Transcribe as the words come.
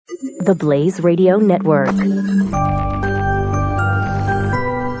The Blaze Radio Network.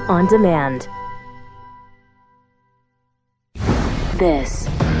 On demand. This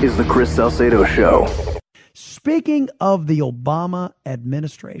is the Chris Salcedo Show. Speaking of the Obama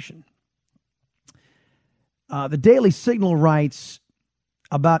administration, the Daily Signal writes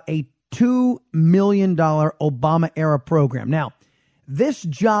about a $2 million Obama-era program. Now, this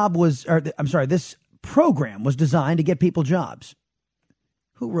program was designed to get people jobs.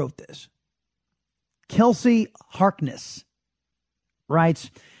 Who wrote this? Kelsey Harkness writes,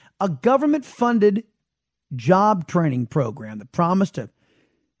 a government-funded job training program that promised to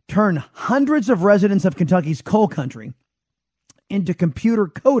turn hundreds of residents of Kentucky's coal country into computer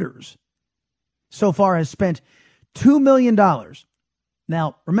coders so far has spent $2 million.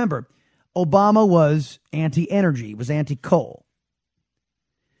 Now, remember, Obama was anti-energy, was anti-coal.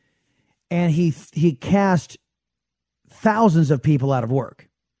 And he cast thousands of people out of work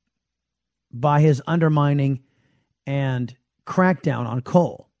by his undermining and crackdown on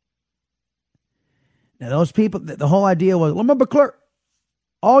coal. Now, those people, the whole idea was, remember, clerk,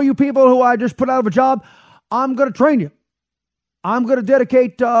 all you people who I just put out of a job, I'm going to train you. I'm going to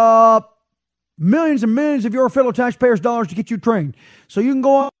dedicate millions and millions of your fellow taxpayers' dollars to get you trained. So you can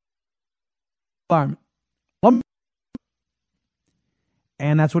go on environment.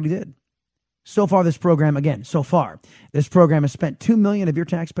 And that's what he did. So far, this program has spent $2 million of your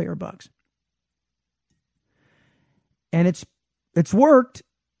taxpayer bucks. And it's worked.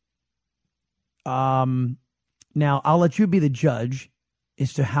 Now, I'll let you be the judge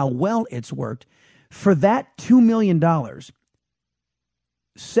as to how well it's worked. For that $2 million,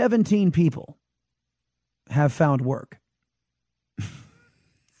 17 people have found work.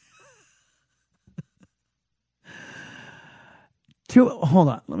 Hold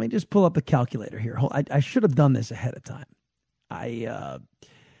on. Let me just pull up the calculator here. I should have done this ahead of time.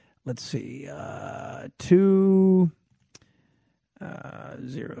 Let's see. 2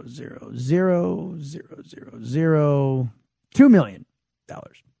 0 0 0 0 0 0 $2 million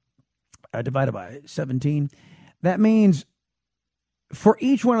divided by 17. That means for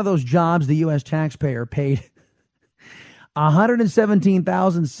each one of those jobs, the U.S. taxpayer paid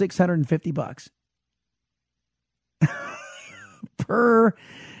 $117,650 per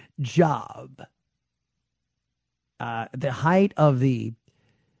job. The height of the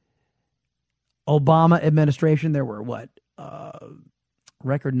Obama administration, there were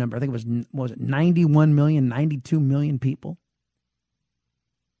record number, I think it was it 91 million, 92 million people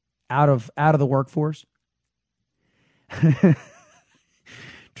out of the workforce.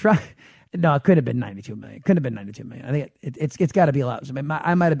 No, it could have been 92 million. It couldn't have been 92 million. I think it's got to be a lot.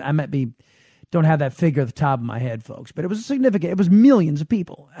 I might be, don't have that figure at the top of my head, folks, but it was significant. It was millions of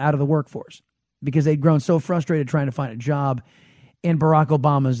people out of the workforce because they'd grown so frustrated trying to find a job in Barack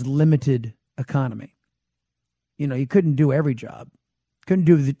Obama's limited economy. You know, you couldn't do every job. Couldn't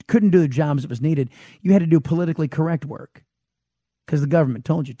do the jobs that was needed. You had to do politically correct work because the government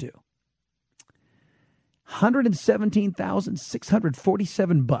told you to.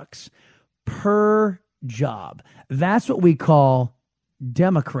 $117,647 per job. That's what we call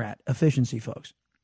Democrat efficiency, folks.